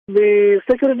The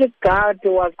security guard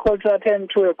was called to attend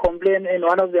to a complaint in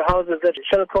one of the houses at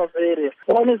Shallcross area.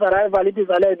 On his arrival, it is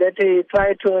alleged that he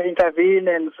tried to intervene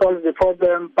and solve the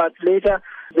problem, but later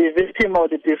the victim or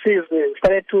the deceased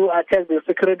started to attack the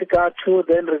security guard, who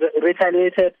then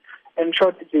retaliated and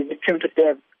shot the victim to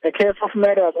death. A case of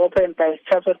murder was opened by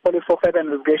Chatsworth Police for further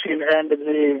investigation, and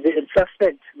the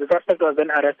suspect was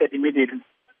then arrested immediately.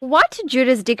 What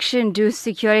jurisdiction do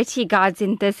security guards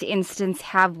in this instance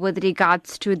have with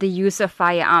regards to the use of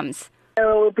firearms?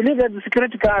 We believe that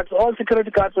all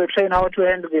security guards were trained how to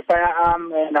handle the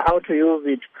firearm and how to use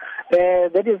it.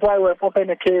 That is why we've opened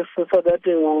a case so that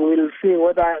we will see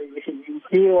whether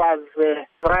he was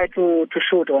right to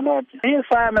shoot or not. His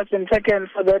firearm has been taken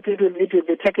so that it will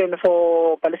be taken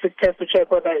for ballistic test to check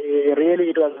whether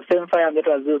really it was the same firearm that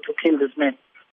was used to kill this man.